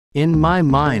In my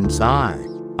mind's eye,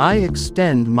 I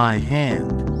extend my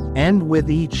hand, and with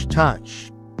each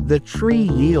touch, the tree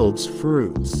yields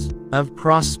fruits of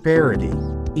prosperity.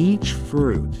 Each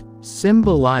fruit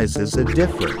symbolizes a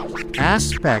different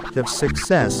aspect of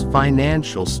success: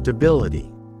 financial stability,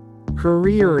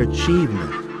 career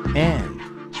achievement, and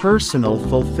personal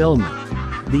fulfillment.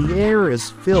 The air is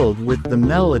filled with the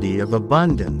melody of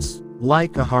abundance,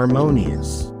 like a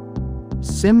harmonious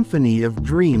symphony of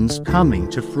dreams coming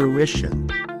to fruition.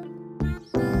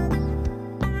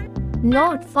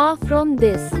 Not far from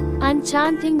this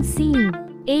enchanting scene,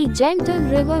 a gentle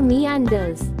river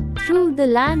meanders through the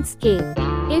landscape.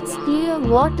 Its clear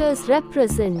waters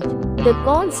represent the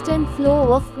constant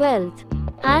flow of wealth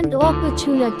and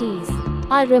opportunities,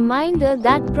 a reminder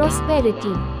that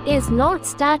prosperity is not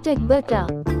static but a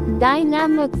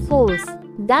dynamic force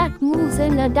that moves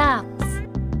and adapts.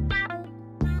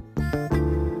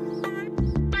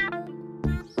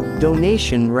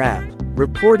 Donation Wrap.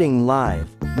 Reporting live.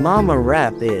 Mama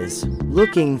Wrap is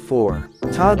looking for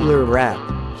toddler wrap.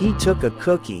 He took a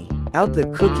cookie out the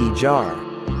cookie jar.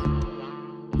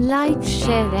 Like,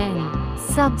 share and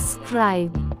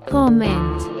subscribe.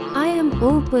 Comment. I am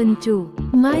open to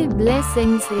my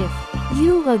blessings if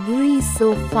you agree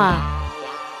so far.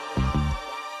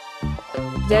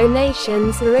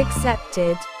 Donations are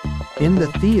accepted. In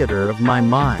the theater of my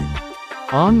mind,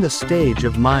 on the stage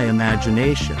of my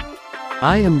imagination,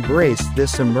 I embrace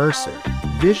this immersive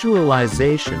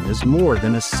visualization is more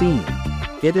than a scene.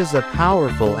 It is a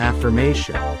powerful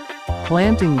affirmation,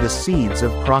 planting the seeds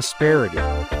of prosperity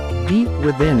deep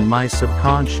within my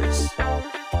subconscious.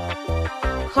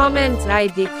 Comment. I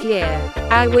declare,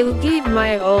 I will give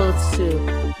my all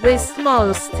to the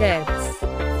small steps,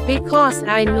 because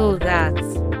I know that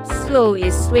slow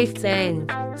is swift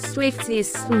and swift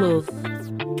is smooth.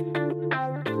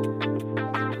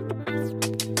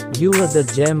 You are the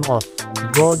gem of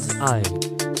God's eye,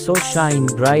 so shine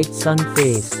bright sun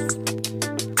face.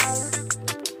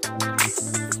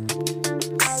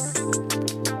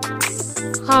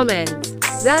 Comment.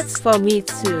 That's for me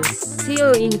too.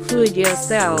 Still include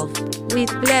yourself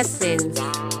with blessings.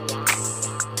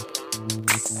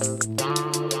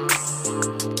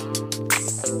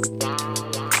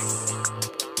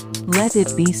 Let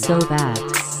it be so that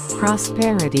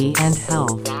prosperity and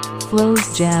health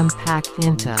flows jam-packed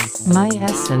into my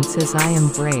essence as I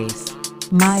embrace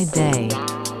my day.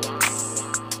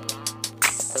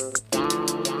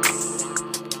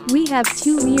 We have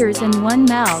 2 ears and 1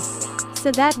 mouth,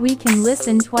 so that we can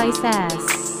listen twice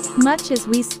as much as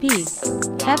we speak.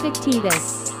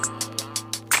 Epictetus.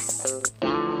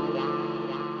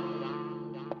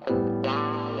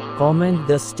 Comment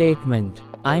the statement,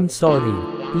 I'm sorry,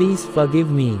 please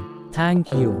forgive me,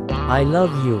 thank you, I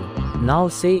love you. Now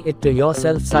say it to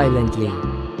yourself silently.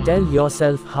 Tell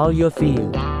yourself how you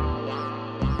feel.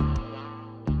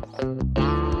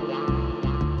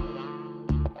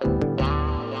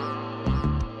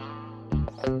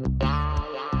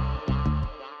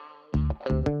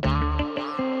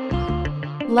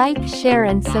 Like, share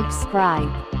and subscribe.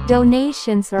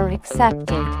 Donations are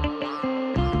accepted.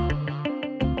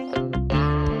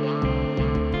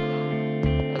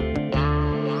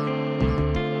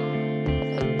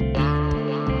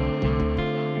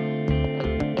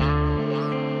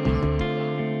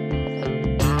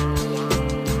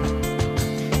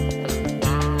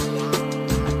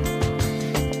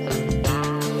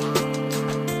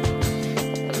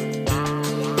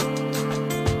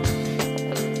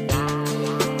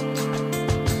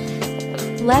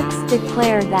 Let's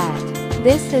declare that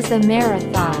this is a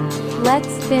marathon.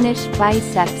 Let's finish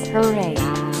biceps hooray.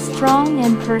 Strong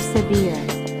and persevere.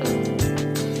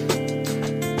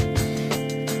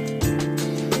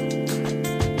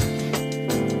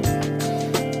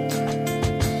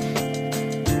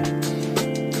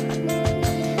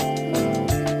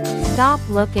 Stop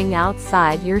looking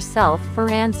outside yourself for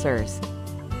answers.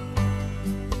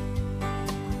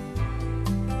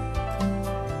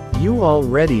 You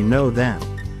already know them.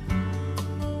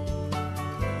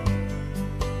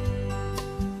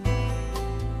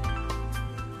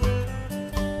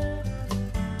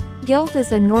 Guilt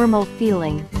is a normal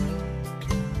feeling.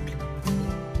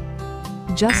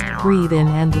 Just breathe in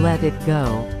and let it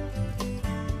go.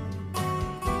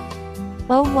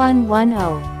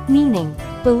 0110, meaning,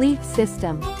 belief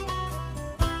system.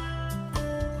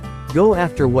 Go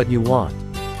after what you want.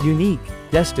 Unique,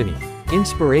 destiny,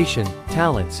 inspiration,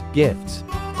 talents, gifts,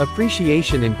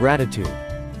 appreciation and gratitude.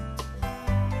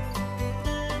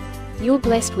 You're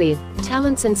blessed with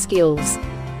talents and skills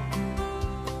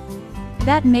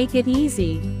that make it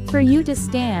easy for you to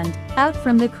stand out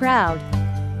from the crowd.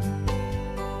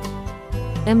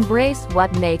 Embrace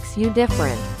what makes you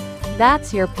different.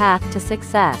 That's your path to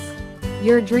success.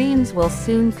 Your dreams will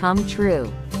soon come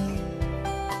true.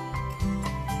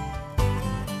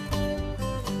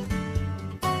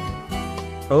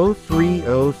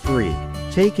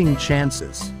 O303. Taking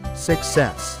chances,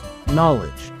 success,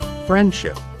 knowledge,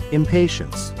 friendship,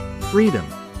 impatience, freedom,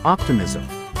 optimism.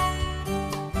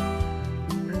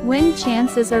 When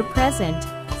chances are present,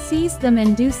 seize them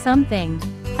and do something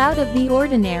out of the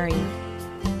ordinary.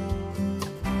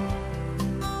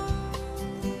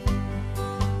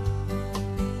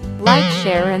 Like,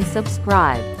 share and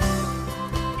subscribe.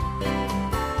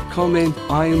 Comment,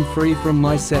 I am free from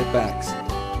my setbacks.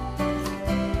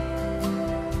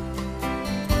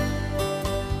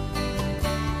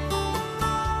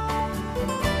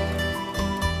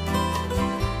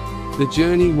 The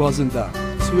journey wasn't the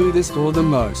smoothest or the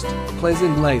most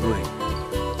pleasant lately.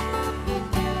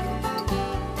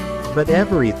 But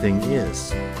everything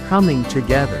is coming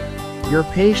together. Your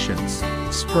patience,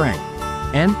 strength,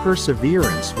 and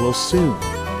perseverance will soon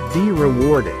be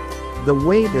rewarded. The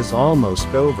wait is almost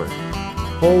over.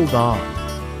 Hold on.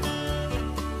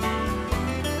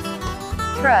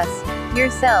 Trust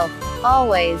yourself,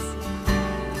 always.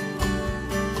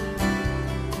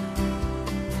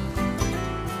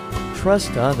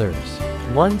 Trust others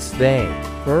once they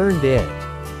earned it.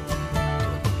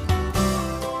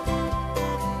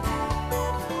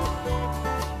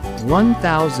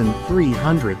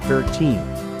 (1,313).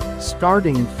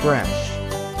 Starting fresh.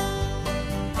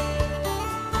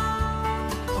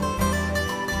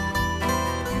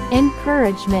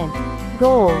 Encouragement,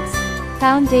 goals,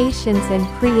 foundations and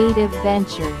creative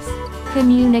ventures,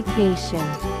 communication.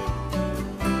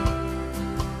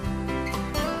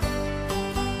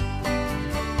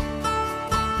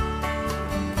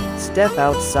 Step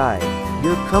outside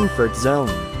your comfort zone.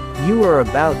 You are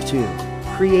about to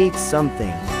create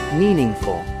something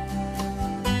meaningful.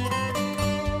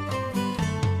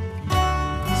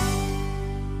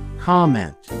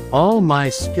 Comment. All my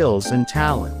skills and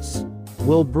talents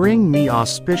will bring me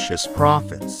auspicious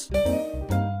profits.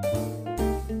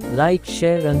 Like,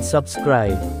 share and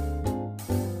subscribe.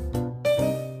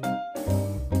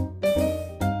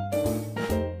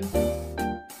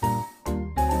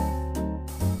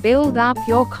 Build up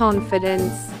your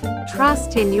confidence.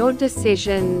 Trust in your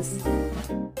decisions.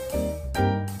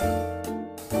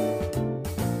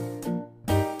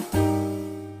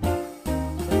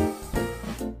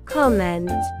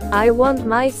 Comment, I want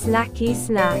my snacky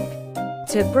snack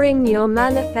to bring your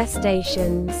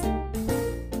manifestations.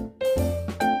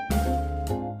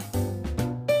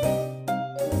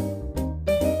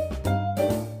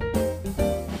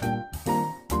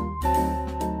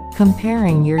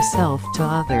 Comparing yourself to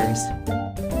others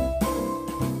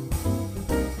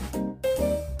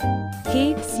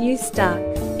Keeps you stuck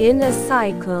in a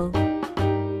cycle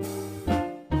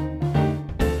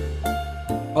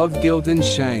of guilt and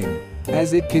shame,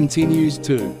 as it continues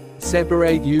to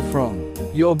separate you from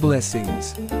your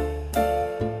blessings.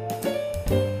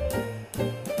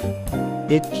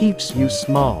 It keeps you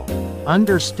small,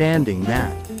 understanding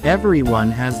that everyone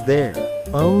has their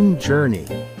own journey,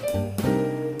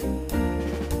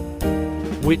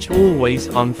 which always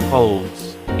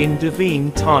unfolds in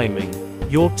divine timing.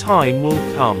 Your time will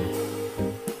come.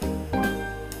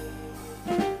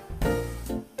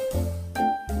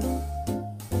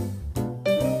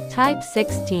 Type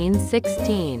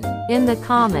 1616 in the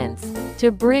comments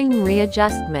to bring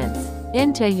readjustments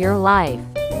into your life.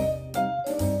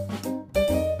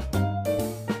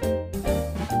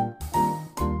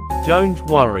 Don't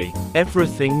worry,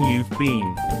 everything you've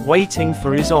been waiting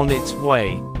for is on its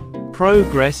way.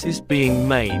 Progress is being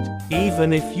made,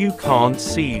 even if you can't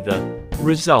see the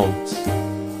results.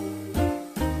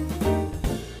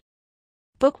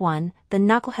 Book 1, The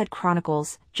Knucklehead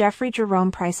Chronicles, Jeffrey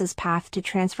Jerome Price's Path to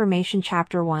Transformation.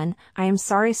 Chapter 1, I Am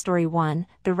Sorry. Story 1,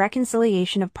 The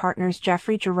Reconciliation of Partners.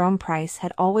 Jeffrey Jerome Price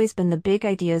had always been the big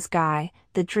ideas guy,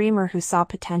 the dreamer who saw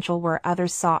potential where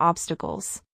others saw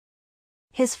obstacles.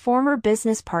 His former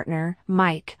business partner,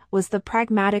 Mike, was the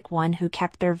pragmatic one who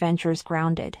kept their ventures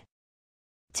grounded.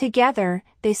 Together,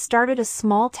 they started a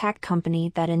small tech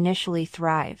company that initially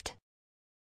thrived.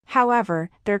 However,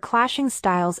 their clashing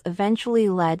styles eventually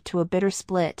led to a bitter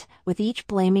split, with each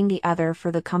blaming the other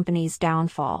for the company's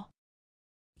downfall.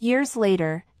 Years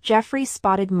later, Jeffrey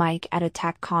spotted Mike at a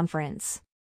tech conference.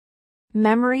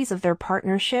 Memories of their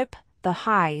partnership, the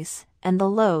highs and the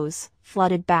lows,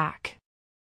 flooded back.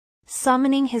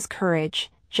 Summoning his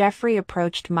courage, Jeffrey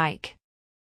approached Mike.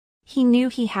 He knew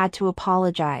he had to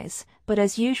apologize, but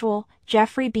as usual,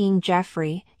 Jeffrey being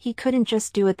Jeffrey, he couldn't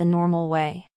just do it the normal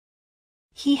way.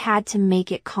 He had to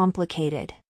make it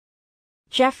complicated.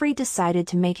 Jeffrey decided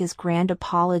to make his grand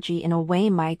apology in a way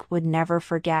Mike would never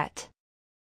forget.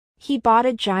 He bought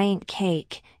a giant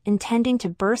cake, intending to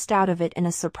burst out of it in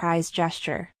a surprise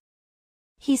gesture.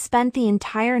 He spent the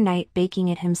entire night baking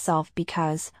it himself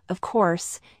because, of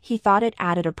course, he thought it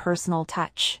added a personal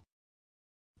touch.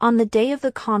 On the day of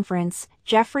the conference,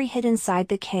 Jeffrey hid inside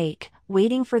the cake,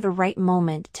 waiting for the right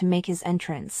moment to make his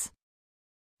entrance.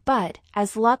 But,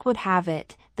 as luck would have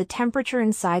it, the temperature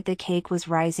inside the cake was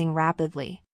rising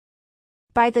rapidly.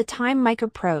 By the time Mike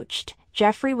approached,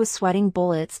 Jeffrey was sweating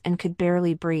bullets and could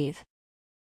barely breathe.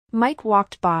 Mike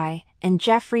walked by, and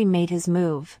Jeffrey made his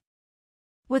move.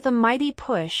 With a mighty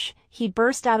push, he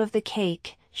burst out of the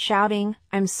cake, shouting,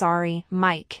 "I'm sorry,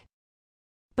 Mike."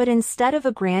 But instead of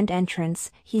a grand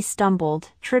entrance, he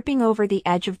stumbled, tripping over the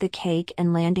edge of the cake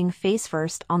and landing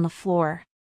face-first on the floor.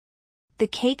 The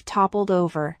cake toppled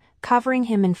over, covering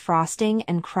him in frosting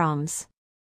and crumbs.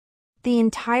 The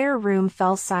entire room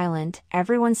fell silent,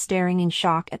 everyone staring in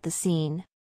shock at the scene.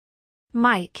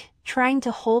 Mike, trying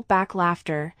to hold back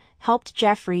laughter, helped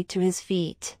Jeffrey to his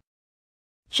feet.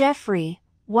 "Jeffrey,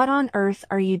 what on earth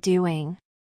are you doing?"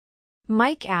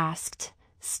 Mike asked,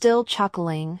 still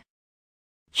chuckling.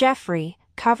 Jeffrey,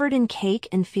 covered in cake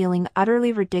and feeling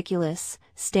utterly ridiculous,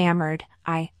 stammered,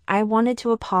 I wanted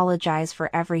to apologize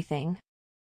for everything.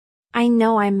 I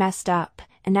know I messed up,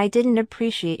 and I didn't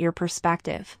appreciate your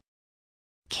perspective.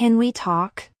 Can we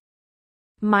talk?"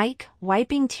 Mike,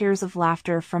 wiping tears of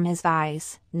laughter from his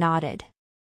eyes, nodded.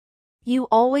 "You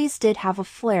always did have a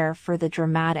flair for the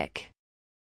dramatic.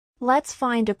 Let's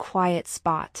find a quiet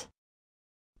spot."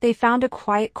 They found a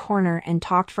quiet corner and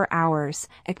talked for hours,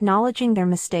 acknowledging their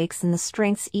mistakes and the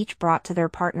strengths each brought to their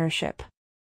partnership.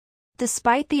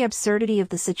 Despite the absurdity of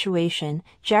the situation,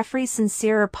 Jeffrey's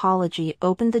sincere apology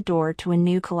opened the door to a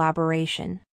new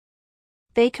collaboration.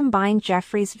 They combined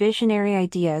Jeffrey's visionary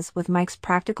ideas with Mike's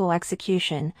practical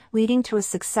execution, leading to a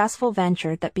successful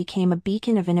venture that became a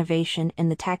beacon of innovation in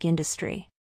the tech industry.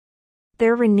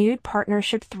 Their renewed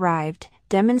partnership thrived,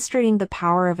 demonstrating the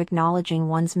power of acknowledging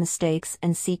one's mistakes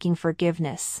and seeking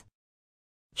forgiveness.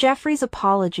 Jeffrey's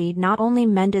apology not only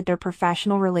mended their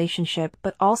professional relationship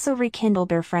but also rekindled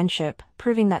their friendship,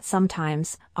 proving that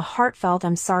sometimes, a heartfelt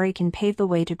 "I'm sorry" can pave the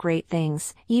way to great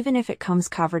things, even if it comes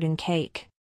covered in cake.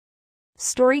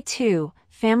 Story 2,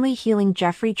 Family Healing.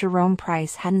 Jeffrey Jerome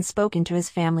Price hadn't spoken to his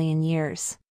family in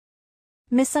years.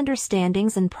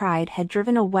 Misunderstandings and pride had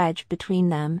driven a wedge between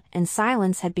them, and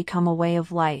silence had become a way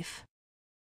of life.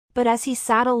 But as he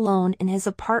sat alone in his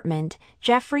apartment,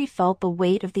 Jeffrey felt the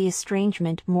weight of the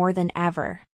estrangement more than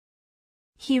ever.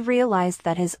 He realized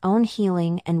that his own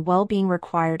healing and well-being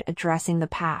required addressing the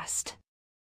past.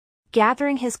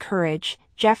 Gathering his courage,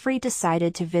 Jeffrey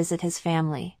decided to visit his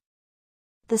family.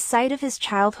 The sight of his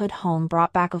childhood home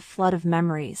brought back a flood of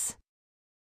memories.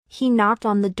 He knocked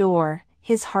on the door,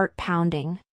 his heart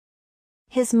pounding.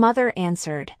 His mother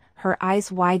answered, her eyes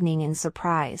widening in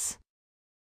surprise.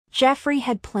 Jeffrey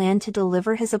had planned to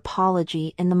deliver his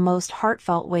apology in the most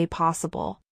heartfelt way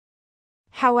possible.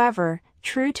 However,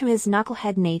 true to his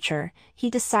knucklehead nature, he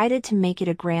decided to make it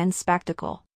a grand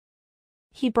spectacle.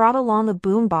 He brought along a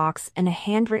boombox and a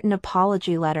handwritten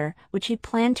apology letter, which he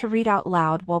planned to read out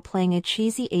loud while playing a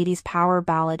cheesy 80s power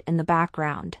ballad in the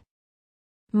background.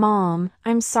 "Mom,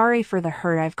 I'm sorry for the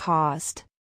hurt I've caused.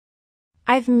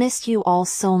 I've missed you all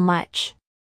so much.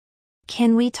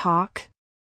 Can we talk?"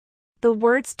 The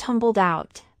words tumbled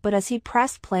out, but as he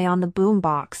pressed play on the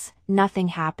boombox, nothing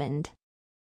happened.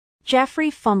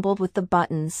 Jeffrey fumbled with the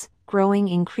buttons, growing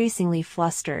increasingly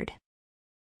flustered.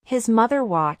 His mother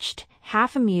watched,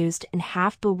 half amused and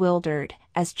half bewildered,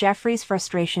 as Jeffrey's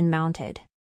frustration mounted.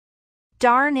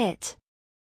 "Darn it!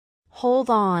 Hold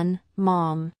on,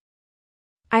 Mom.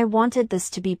 I wanted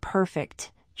this to be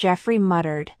perfect," Jeffrey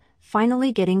muttered,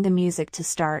 finally getting the music to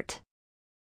start.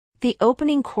 The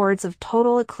opening chords of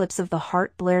Total Eclipse of the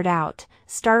Heart blared out,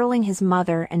 startling his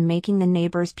mother and making the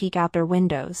neighbors peek out their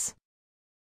windows.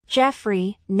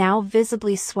 Jeffrey, now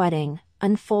visibly sweating,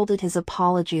 unfolded his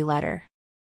apology letter.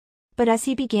 But as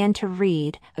he began to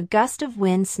read, a gust of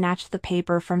wind snatched the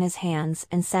paper from his hands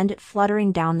and sent it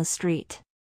fluttering down the street.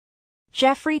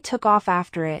 Jeffrey took off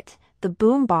after it, the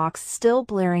boombox still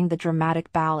blaring the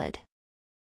dramatic ballad.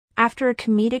 After a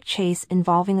comedic chase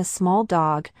involving a small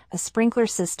dog, a sprinkler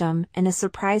system, and a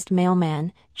surprised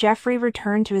mailman, Jeffrey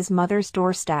returned to his mother's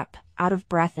doorstep, out of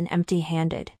breath and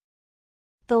empty-handed.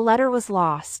 The letter was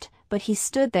lost, but he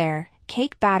stood there,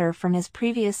 cake batter from his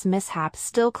previous mishap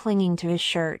still clinging to his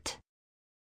shirt.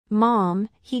 "Mom,"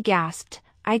 he gasped,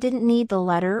 "I didn't need the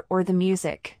letter or the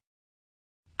music.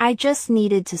 I just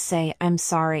needed to say I'm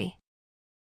sorry."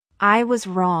 I was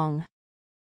wrong.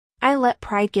 I let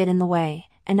pride get in the way,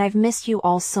 and I've missed you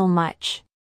all so much."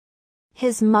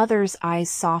 His mother's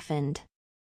eyes softened.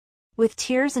 With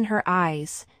tears in her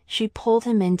eyes, she pulled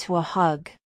him into a hug.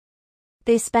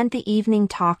 They spent the evening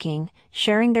talking,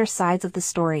 sharing their sides of the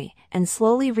story, and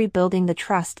slowly rebuilding the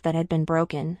trust that had been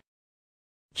broken.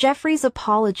 Jeffrey's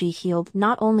apology healed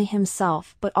not only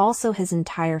himself but also his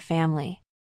entire family.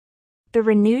 The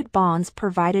renewed bonds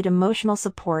provided emotional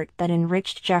support that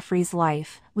enriched Jeffrey's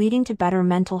life, leading to better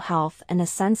mental health and a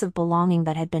sense of belonging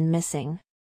that had been missing.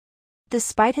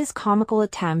 Despite his comical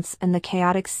attempts and the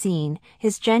chaotic scene,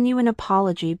 his genuine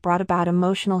apology brought about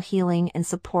emotional healing and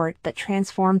support that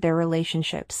transformed their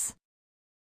relationships.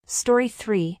 Story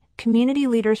 3: Community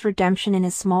Leader's Redemption. In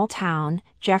his small town,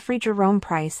 Jeffrey Jerome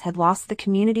Price had lost the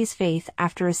community's faith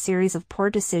after a series of poor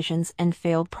decisions and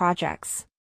failed projects.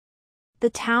 The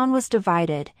town was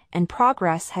divided, and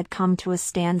progress had come to a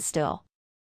standstill.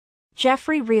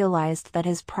 Jeffrey realized that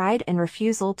his pride and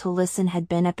refusal to listen had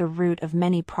been at the root of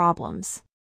many problems.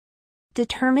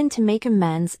 Determined to make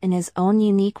amends in his own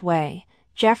unique way,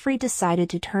 Jeffrey decided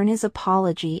to turn his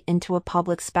apology into a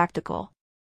public spectacle.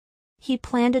 He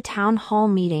planned a town hall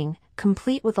meeting,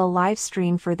 complete with a live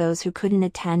stream for those who couldn't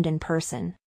attend in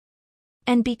person.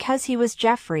 And because he was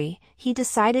Jeffrey, he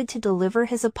decided to deliver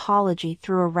his apology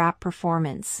through a rap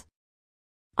performance.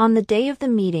 On the day of the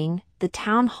meeting, the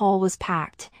town hall was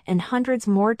packed, and hundreds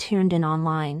more tuned in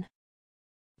online.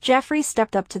 Jeffrey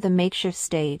stepped up to the makeshift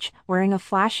stage, wearing a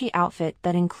flashy outfit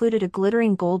that included a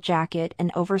glittering gold jacket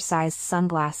and oversized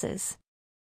sunglasses.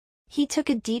 He took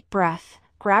a deep breath,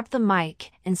 grabbed the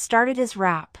mic, and started his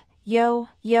rap. "Yo,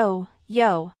 yo,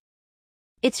 yo.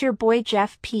 It's your boy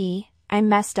Jeff P. I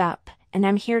messed up, and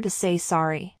I'm here to say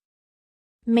sorry.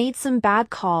 Made some bad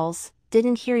calls,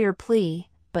 didn't hear your plea,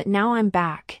 but now I'm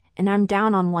back, and I'm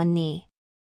down on one knee."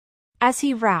 As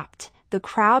he rapped, the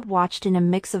crowd watched in a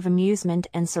mix of amusement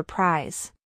and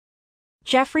surprise.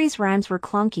 Jeffrey's rhymes were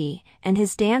clunky, and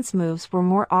his dance moves were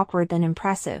more awkward than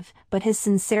impressive, but his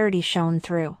sincerity shone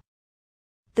through.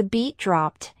 The beat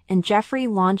dropped, and Jeffrey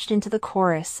launched into the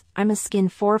chorus. "I'm a skin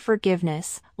for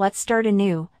forgiveness, let's start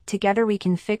anew, together we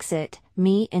can fix it,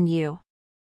 me and you.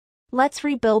 Let's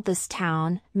rebuild this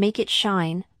town, make it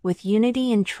shine, with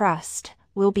unity and trust,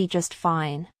 we'll be just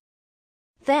fine."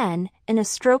 Then, in a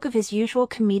stroke of his usual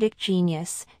comedic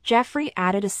genius, Jeffrey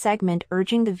added a segment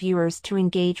urging the viewers to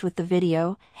engage with the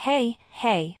video. "Hey,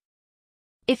 hey.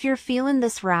 If you're feeling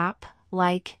this rap,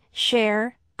 like,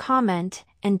 share, comment,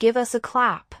 and give us a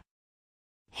clap.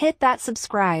 Hit that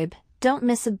subscribe, don't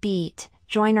miss a beat,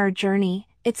 join our journey,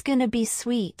 it's gonna be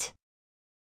sweet."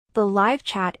 The live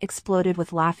chat exploded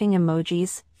with laughing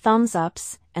emojis, thumbs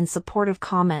ups, and supportive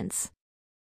comments.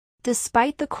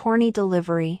 Despite the corny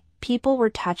delivery, people were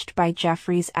touched by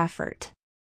Jeffrey's effort.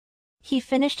 He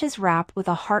finished his rap with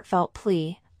a heartfelt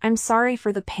plea. "I'm sorry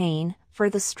for the pain, for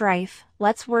the strife,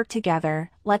 let's work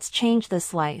together, let's change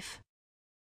this life.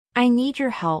 I need your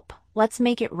help, let's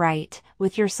make it right,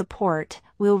 with your support,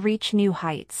 we'll reach new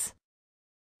heights."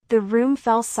 The room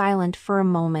fell silent for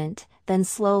a moment, then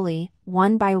slowly,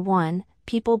 one by one,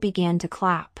 people began to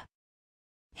clap.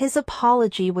 His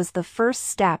apology was the first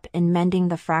step in mending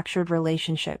the fractured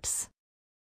relationships.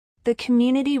 The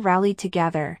community rallied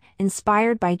together,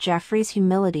 inspired by Jeffrey's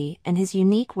humility and his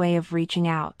unique way of reaching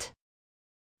out.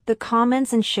 The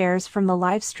comments and shares from the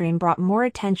livestream brought more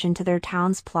attention to their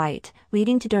town's plight,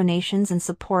 leading to donations and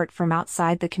support from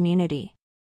outside the community.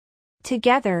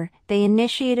 Together, they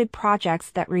initiated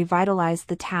projects that revitalized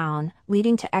the town,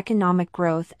 leading to economic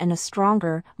growth and a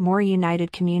stronger, more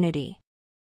united community.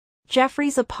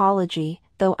 Jeffrey's apology,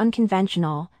 though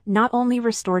unconventional, not only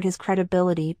restored his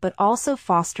credibility but also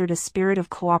fostered a spirit of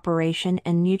cooperation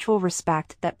and mutual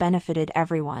respect that benefited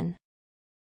everyone.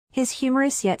 His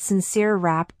humorous yet sincere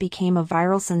rap became a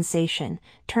viral sensation,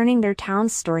 turning their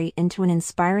town's story into an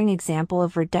inspiring example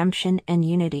of redemption and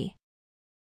unity.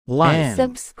 Like,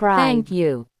 subscribe. Thank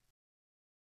you.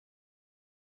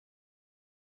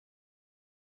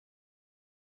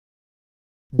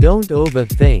 Don't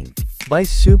Overthink by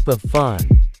Super Fun.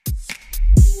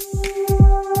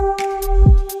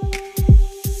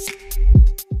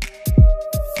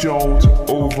 Don't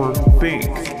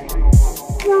overthink.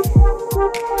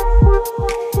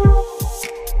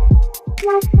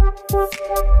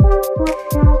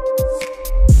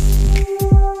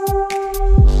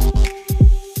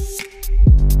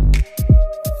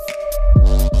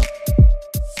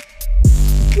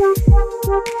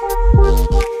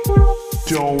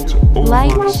 Don't overthink.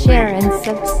 Like, share, and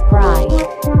subscribe.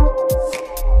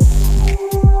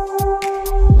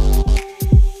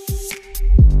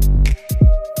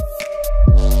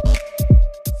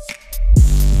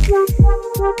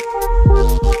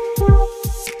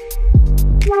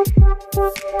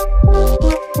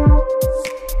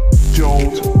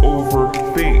 Don't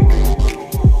overthink.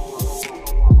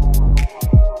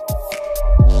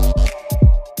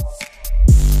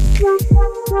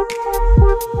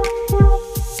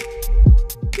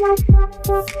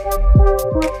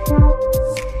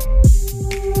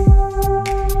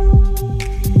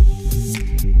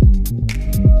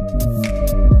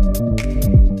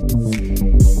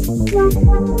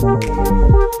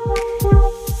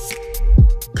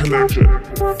 Connection.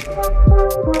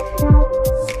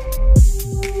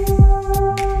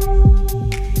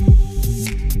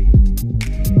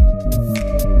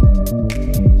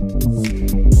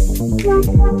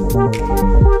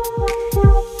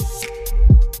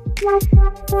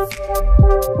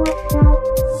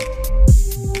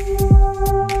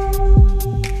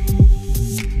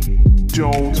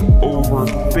 Don't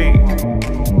overthink.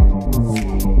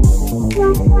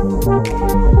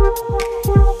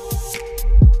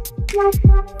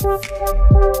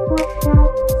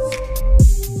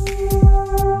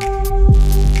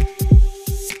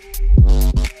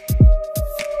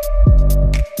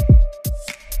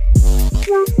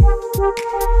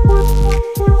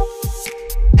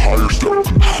 Higher step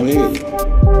control.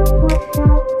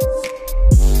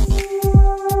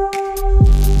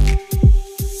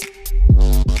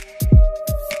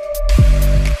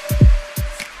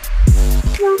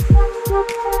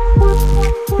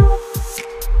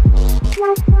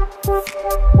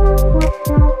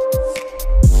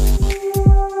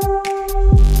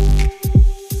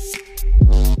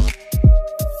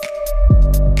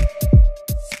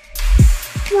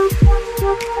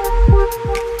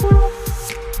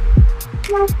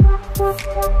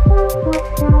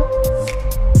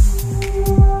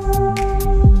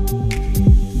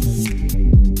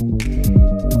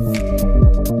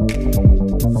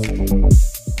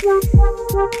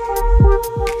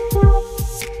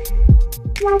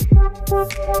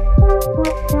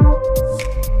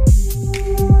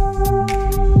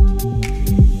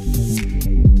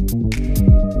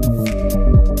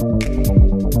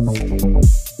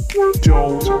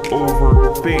 Don't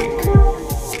overthink.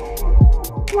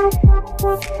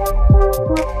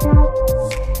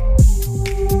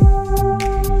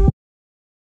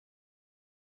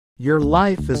 Your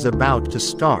life is about to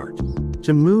start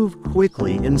to move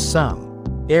quickly in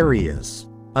some areas.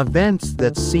 Events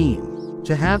that seem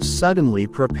to have suddenly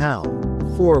propel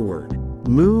forward.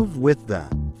 Move with the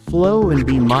flow and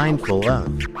be mindful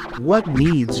of what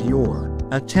needs your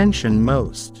attention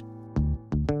most.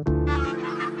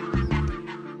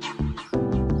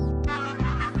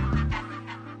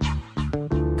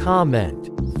 Comment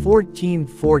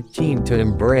 1414 to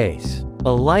embrace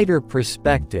a lighter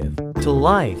perspective to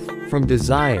life from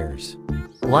desires,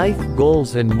 life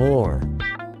goals and more.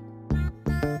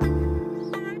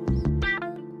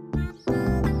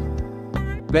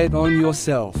 Bet on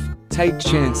yourself. Take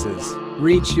chances.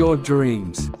 Reach your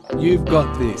dreams. You've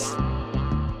got this.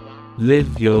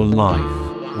 Live your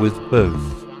life with both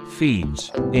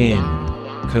feet in.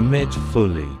 Commit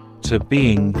fully to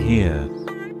being here.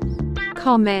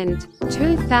 Comment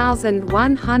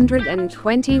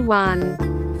 2121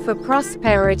 for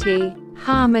prosperity,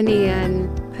 harmony and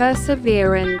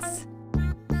perseverance.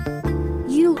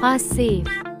 You are safe.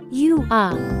 You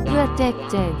are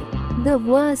protected. The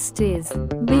worst is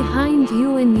behind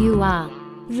you and you are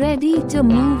ready to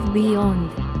move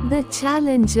beyond the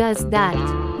challenges that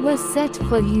were set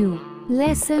for you.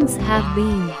 Lessons have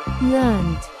been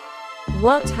learned.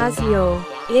 What has your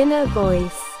inner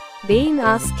voice been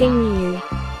asking you?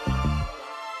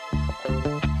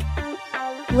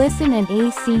 Listen and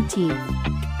ACT.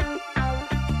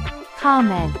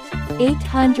 Comment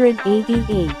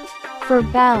 888 for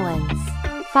balance,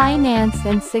 finance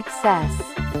and success,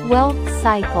 wealth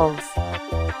cycles.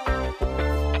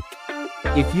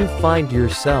 If you find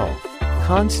yourself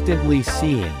constantly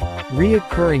seeing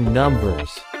reoccurring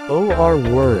numbers or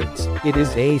words, it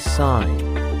is a sign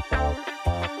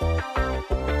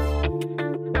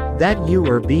that you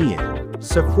are being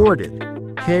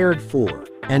supported, cared for,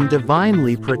 and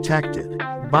divinely protected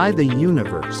by the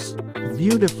universe.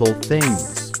 Beautiful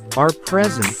things are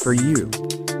present for you.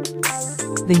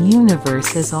 The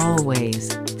universe is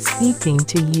always speaking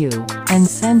to you and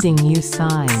sending you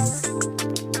signs.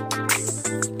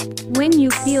 When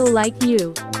you feel like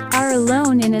you are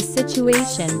alone in a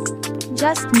situation,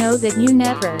 just know that you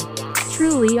never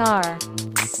truly are.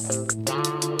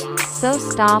 So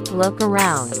stop, look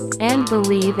around, and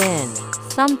believe in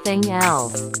something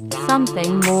else,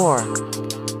 something more.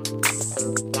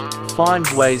 Find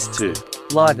ways to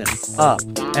lighten up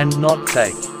and not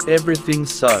take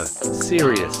Everything's so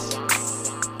serious.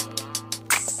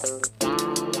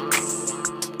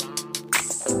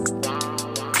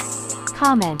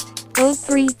 Comment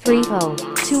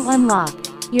 0330 to unlock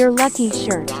your lucky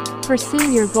shirt.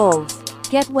 Pursue your goals.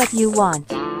 Get what you want.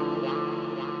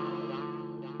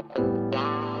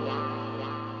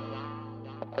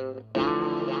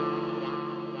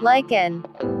 Like and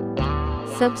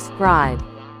subscribe.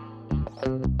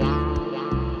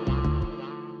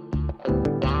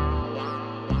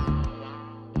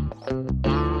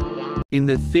 In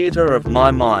the theater of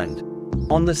my mind,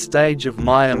 on the stage of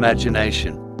my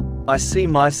imagination, I see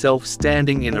myself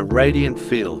standing in a radiant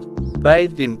field,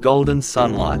 bathed in golden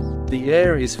sunlight. The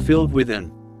air is filled with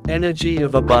an energy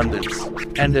of abundance,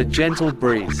 and a gentle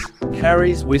breeze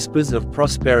carries whispers of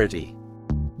prosperity.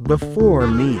 Before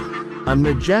me, a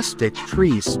majestic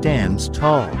tree stands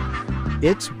tall,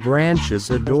 its branches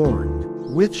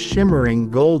adorned with shimmering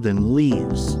golden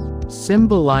leaves,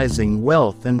 symbolizing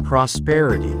wealth and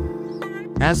prosperity.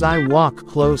 As I walk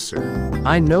closer,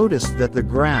 I notice that the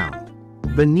ground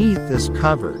beneath is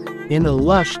covered in a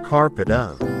lush carpet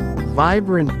of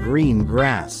vibrant green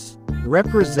grass,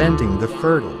 representing the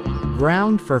fertile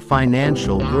ground for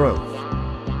financial growth.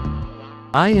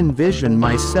 I envision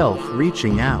myself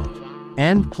reaching out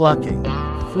and plucking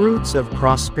fruits of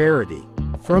prosperity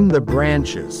from the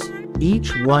branches,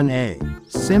 each one a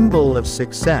symbol of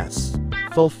success,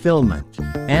 fulfillment,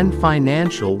 and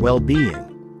financial well-being.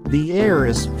 The air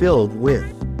is filled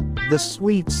with the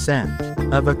sweet scent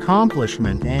of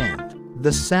accomplishment and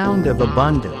the sound of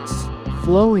abundance,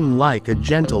 flowing like a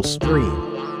gentle stream.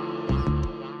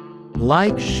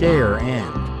 Like, share,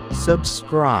 and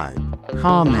subscribe.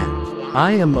 Comment.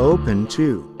 I am open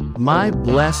to my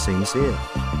blessings if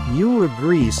you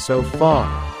agree so far.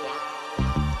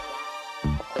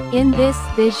 In this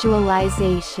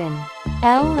visualization,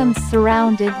 I am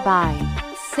surrounded by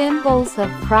symbols of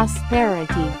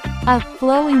prosperity. A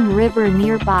flowing river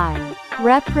nearby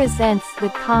represents the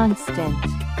constant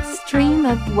stream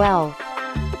of wealth.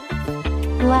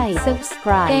 Like,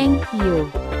 subscribe. Thank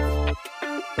you.